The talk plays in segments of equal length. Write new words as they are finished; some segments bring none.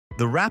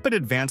The rapid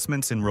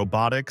advancements in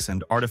robotics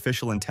and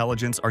artificial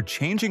intelligence are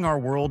changing our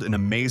world in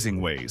amazing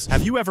ways.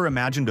 Have you ever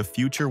imagined a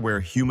future where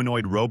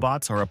humanoid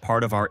robots are a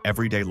part of our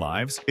everyday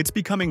lives? It's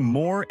becoming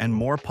more and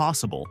more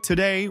possible.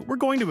 Today, we're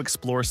going to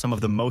explore some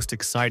of the most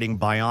exciting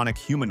bionic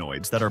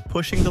humanoids that are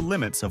pushing the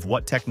limits of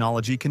what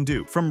technology can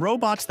do. From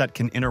robots that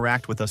can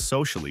interact with us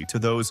socially to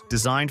those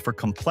designed for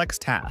complex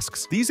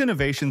tasks, these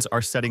innovations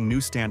are setting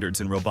new standards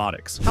in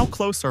robotics. How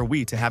close are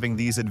we to having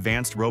these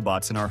advanced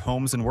robots in our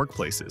homes and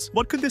workplaces?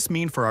 What could this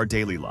mean for our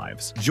daily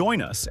lives?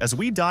 Join us as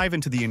we dive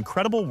into the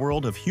incredible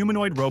world of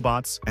humanoid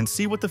robots and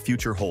see what the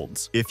future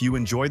holds. If you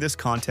enjoy this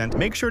content,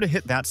 make sure to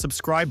hit that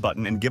subscribe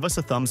button and give us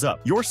a thumbs up.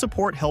 Your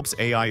support helps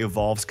AI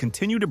Evolves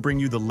continue to bring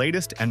you the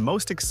latest and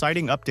most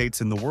exciting updates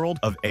in the world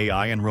of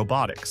AI and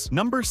robotics.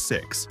 Number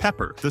 6.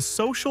 Pepper, the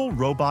social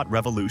robot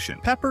revolution.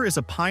 Pepper is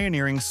a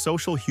pioneering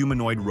social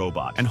humanoid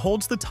robot and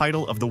holds the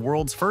title of the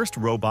world's first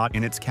robot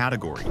in its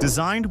category.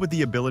 Designed with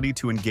the ability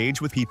to engage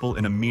with people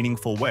in a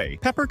meaningful way,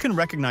 Pepper can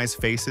recognize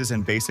faces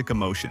and basic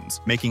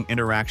emotions, making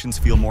interactions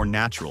feel more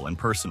natural and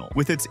personal.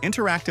 With its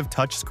interactive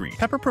touchscreen,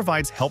 Pepper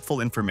provides helpful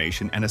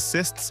information and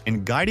assists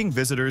in guiding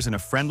visitors in a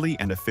friendly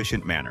and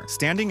efficient manner.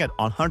 Standing at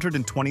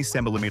 120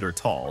 centimeters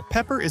tall,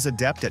 Pepper is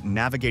adept at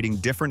navigating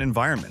different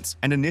environments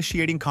and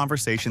initiating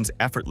conversations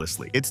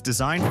effortlessly. Its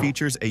design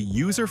features a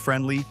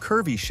user-friendly,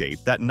 curvy shape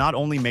that not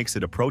only makes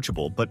it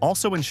approachable but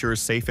also ensures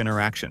safe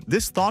interaction.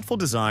 This thoughtful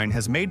design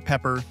has made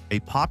Pepper a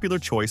popular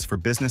choice for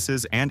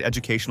businesses and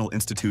educational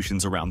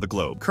institutions around the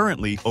globe.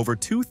 Currently, over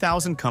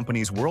 2,000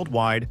 companies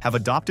worldwide have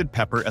adopted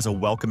Pepper as a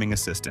welcoming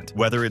assistant.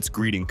 Whether it's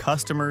greeting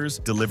customers,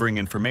 delivering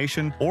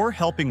information, or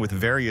helping with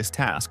various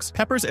tasks,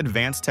 Pepper's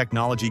advanced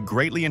technology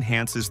greatly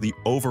enhances the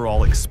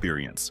overall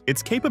experience.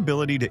 Its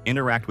capability to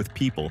interact with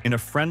people in a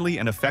friendly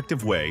and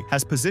effective way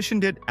has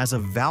positioned it as a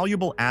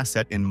valuable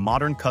asset in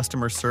modern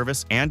customer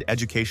service and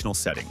educational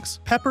settings.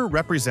 Pepper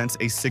represents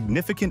a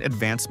significant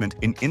advancement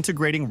in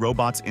integrating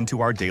robots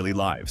into our daily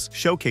lives,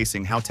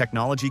 showcasing how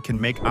technology can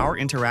make our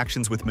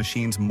interactions with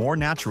machines more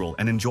natural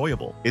and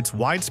enjoyable. Its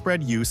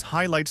widespread use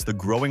highlights the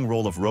growing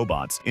role of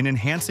robots in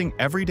enhancing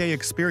everyday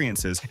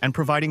experiences and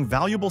providing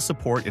valuable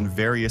support in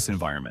various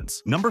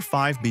environments. Number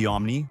 5.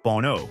 Beomni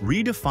 1.0,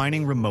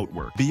 redefining remote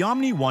work.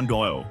 Beomni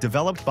 1.0,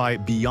 developed by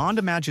Beyond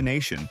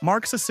Imagination,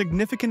 marks a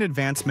significant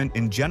advancement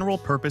in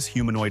general-purpose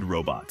humanoid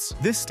robots.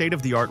 This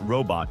state-of-the-art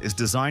robot is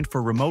designed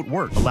for remote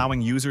work,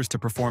 allowing users to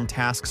perform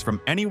tasks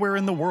from anywhere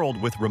in the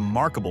world with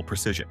remarkable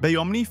precision.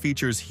 Beomni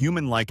features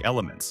human-like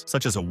elements,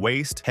 such as a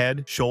waist,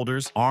 head,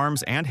 shoulders,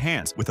 arms, and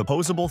hands, with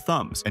opposable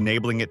thumbs,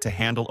 enabling it to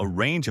handle a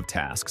range of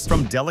tasks,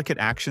 from delicate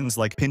actions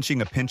like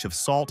pinching a pinch of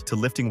salt to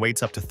lifting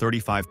weights up to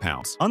 35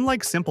 pounds.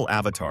 Unlike simple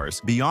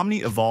avatars,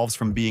 Beomni evolves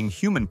from being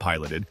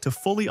human-piloted to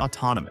fully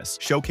autonomous,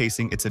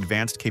 showcasing its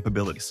advanced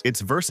capabilities.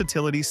 Its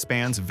versatility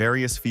spans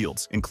various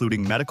fields,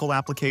 including medical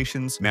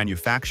applications,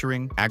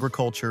 manufacturing,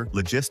 agriculture,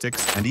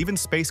 logistics, and even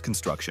space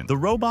construction. The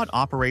robot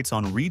operates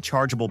on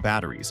rechargeable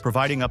batteries,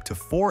 providing up to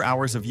 4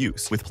 hours of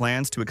use, with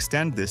plans to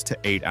extend this to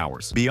 8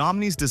 hours.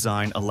 Beomni's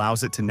design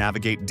allows it to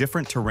navigate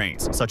different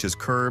terrains, such as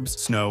curbs,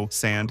 snow,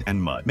 sand,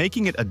 and mud,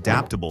 making it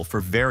adaptable for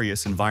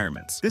various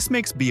environments. This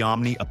makes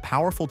Beomni a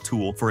powerful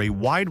tool for a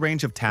wide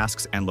range of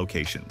tasks and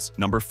locations.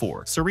 Number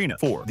 4. Surena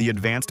 4, the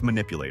advanced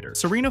manipulator.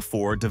 Surena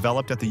 4,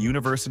 developed at the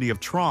University of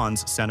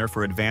Toronto's Center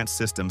for Advanced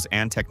Systems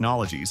and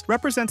Technologies,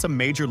 represents a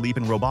major leap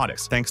in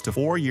robotics, thanks to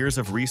 4 years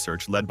of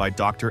research led by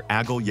Dr.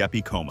 Agil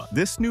Yepi-Koma.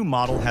 This new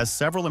model has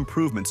several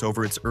improvements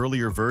over its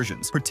earlier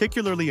versions,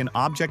 particularly in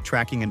object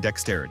tracking and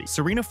dexterity.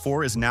 Surena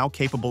 4 is now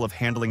capable of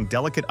handling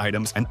delicate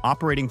items and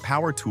operating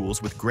power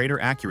tools with greater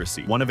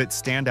accuracy. One of its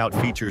standout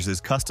features is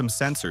custom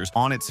sensors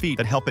on its feet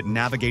that help it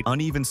navigate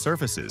uneven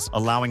surfaces,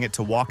 allowing it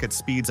to walk at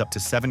speeds up to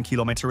 7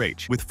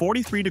 km/h. With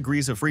 43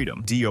 degrees of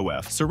freedom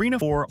 (DOF), Surena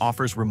 4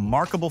 offers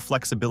remarkable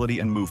flexibility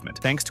and movement,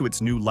 thanks to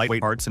its new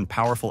lightweight parts and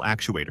powerful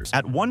actuators.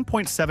 At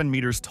 1.7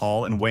 meters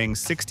tall and weighing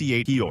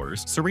 68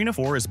 kilos, Surena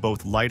 4 is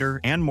both lighter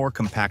and more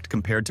compact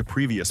compared to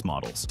previous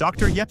models.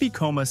 Dr.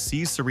 Yepi-Koma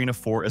sees Surena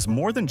 4 as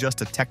more than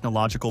just a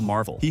technological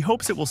marvel. He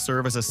hopes it will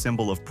serve as a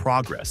symbol of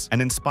progress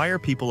and inspire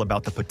people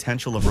about the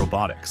potential of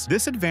robotics.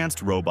 This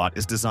advanced robot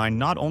is designed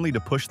not only to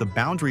push the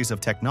boundaries of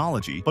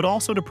technology, but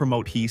also to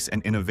promote peace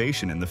and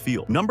innovation in the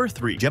field. Number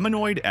 3.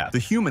 Geminoid F, the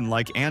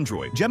human-like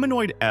android.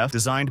 Geminoid F,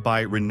 designed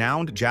by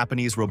renowned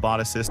Japanese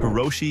roboticist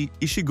Hiroshi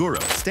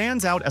Ishiguro,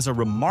 stands out as a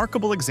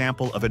remarkable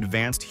example of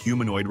advanced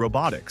humanoid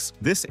robotics.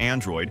 This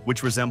android,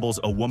 which resembles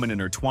a woman in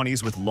her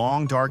 20s with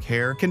long dark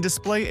hair, can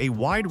display a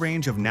wide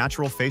range of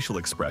natural facial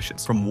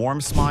expressions, from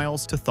warm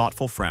smiles to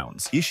thoughtful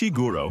frowns.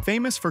 Ishiguro,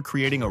 famous for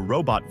creating a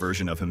robot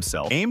version of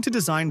himself, aimed to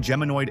design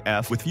Geminoid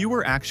F with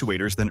fewer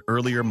actuators than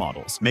earlier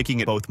models, making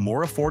it both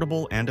more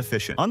affordable and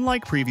efficient.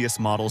 Unlike previous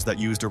models that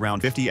used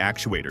around 50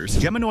 actuators,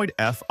 Geminoid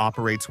F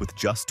operates with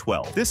just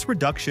 12. This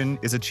reduction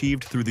is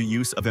achieved through the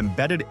use of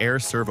embedded air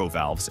servo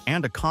valves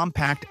and a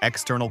compact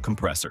external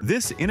compressor.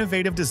 This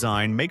innovative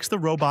design makes the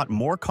robot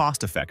more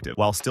cost-effective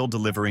while still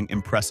delivering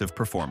impressive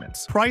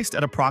performance. Priced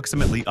at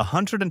approximately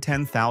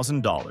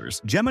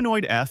 $110,000,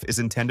 Geminoid F is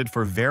intended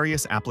for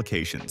various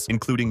applications,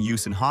 including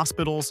use in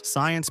hospitals,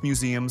 science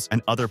museums,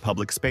 and other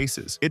public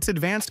spaces. Its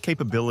advanced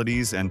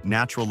capabilities and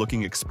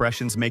natural-looking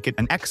expressions make it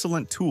an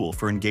excellent tool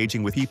for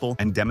engaging with people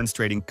and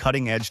demonstrating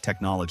cutting-edge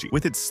technology.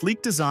 With its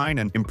sleek design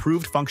and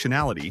improved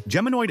functionality,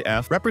 Geminoid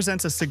F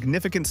represents a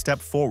significant step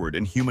forward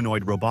in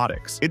humanoid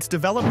robotics. Its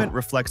development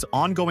reflects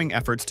ongoing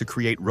efforts to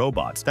create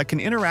robots that can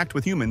interact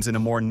with humans in a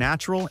more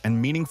natural and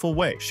meaningful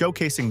way,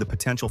 showcasing the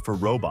potential for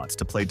robots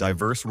to play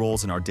diverse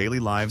roles in our daily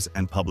lives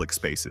and public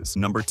spaces.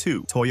 Number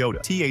 2. Toyota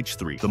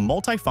TH3, the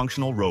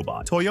multifunctional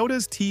robot.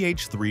 Toyota's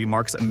TH3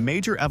 marks a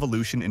major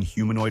evolution in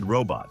humanoid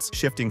robots,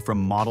 shifting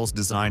from models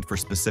designed for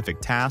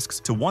specific tasks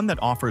to one that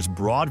offers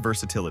broad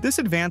versatility. This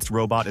advanced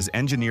robot is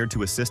engineered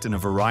to assist in a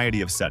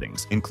variety of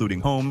settings,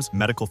 including homes,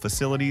 medical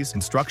facilities,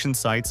 construction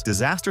sites,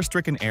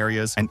 disaster-stricken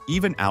areas, and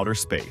even outer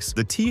space.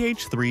 The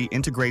TH3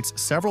 integrates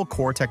several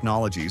core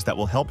technologies that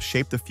will help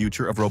shape the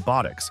future of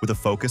robotics, with a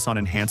focus on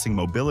enhancing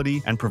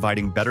mobility and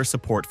providing better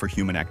support for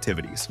human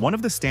activities. One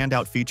of the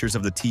standout features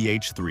of the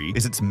TH3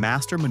 is its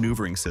master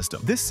maneuvering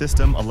system. This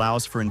system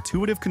allows for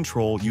intuitive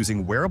control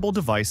using wearable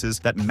devices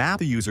that map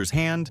the user's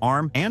hand,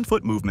 arm, and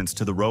foot movements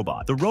to the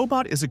robot. The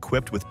robot is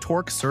equipped with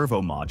torque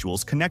servo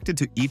modules connected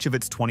to each of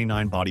its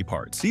 29 body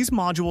parts. These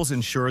modules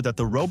ensure that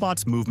the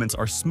robot's movements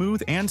are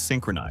smooth and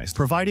synchronized,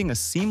 providing a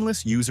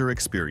seamless user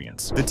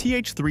experience. The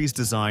TH3's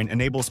design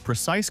enables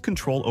precise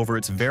control over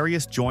its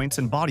various joints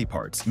and body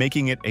parts,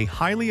 making it a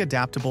highly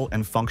adaptable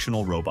and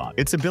functional robot.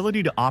 Its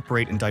ability to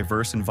operate in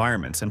diverse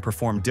environments and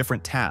perform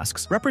different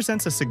tasks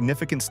represents a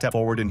significant step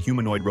forward in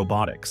humanoid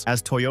robotics.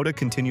 As Toyota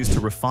continues to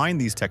refine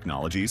these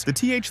technologies, the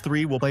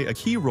TH3 will play a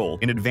key role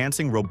in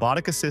advancing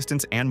robotic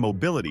assistance and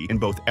mobility in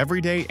both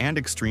everyday and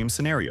extreme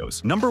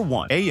scenarios. Number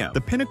 1. AM,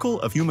 the pinnacle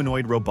of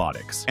humanoid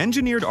robotics.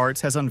 Engineered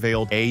Arts has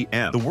unveiled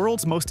AM, the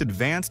world's most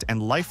advanced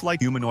and lifelike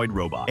humanoid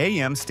robot.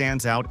 AM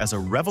stands out as a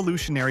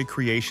revolutionary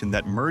creation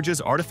that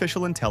merges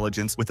artificial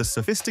intelligence with a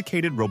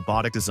sophisticated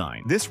robotic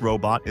design. This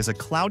robot is a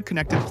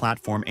cloud-connected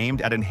platform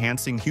aimed at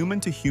enhancing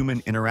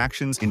human-to-human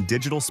interactions in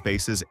digital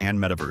spaces and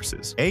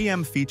metaverses.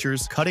 AM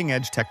features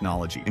cutting-edge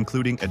technology,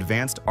 including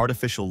advanced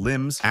artificial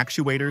limbs,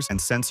 actuators, and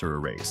sensor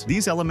arrays.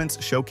 These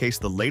elements showcase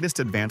the latest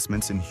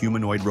advancements in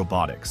humanoid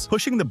robotics,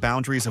 pushing the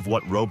boundaries of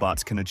what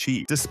robots can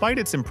achieve. Despite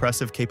its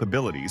impressive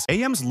capabilities,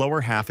 AM's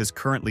lower half is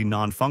currently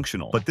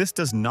non-functional, but this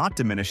does not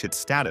diminish its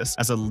status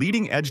as a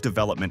leading-edge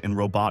development in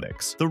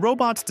robotics. The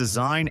robot's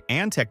design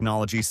and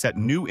technology set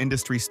new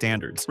industry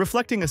standards,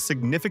 reflecting a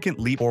significant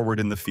leap forward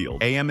in the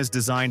field. AM is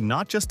designed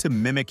not just to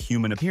mimic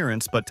human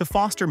appearance, but to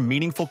foster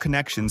meaningful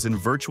connections in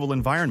virtual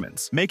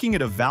environments, making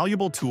it a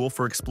valuable tool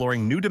for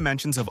exploring new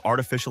dimensions of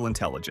artificial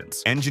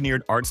intelligence.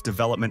 Engineered Arts'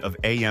 development of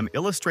AM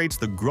illustrates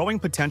the growing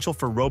potential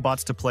for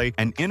robots to play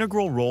an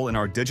integral role in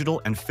our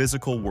digital and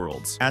physical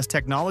worlds. As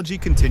technology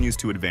continues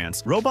to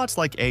advance, robots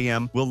like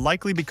AM will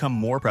likely become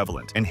more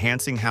prevalent,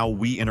 enhancing how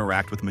we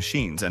interact with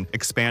machines and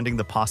expanding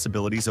the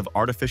possibilities of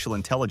artificial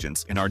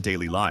intelligence in our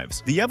daily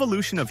lives. The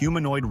evolution of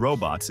humanoid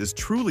robots is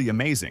truly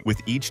amazing,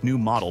 with each new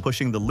model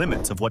pushing the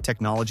limits of what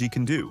technology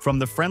can do. From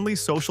the friendly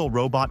social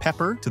robot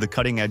Pepper to the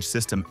cutting-edge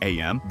system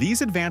AM,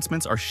 these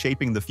advancements are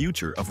shaping the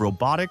future of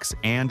robotics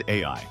and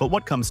AI. But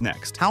what comes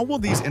next? How will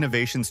these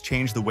innovations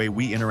change the way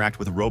we interact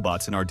with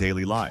robots in our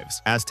daily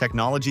lives? As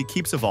technology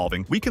keeps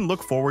evolving, we can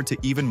look forward to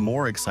even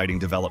more exciting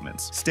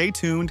developments. Stay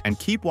tuned and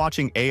keep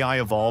watching AI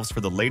Evolves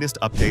for the latest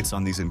updates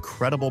on these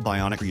incredible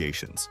bionic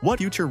creations. What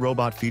future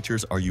robot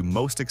features are you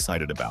most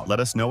excited about? Let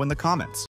us know in the comments.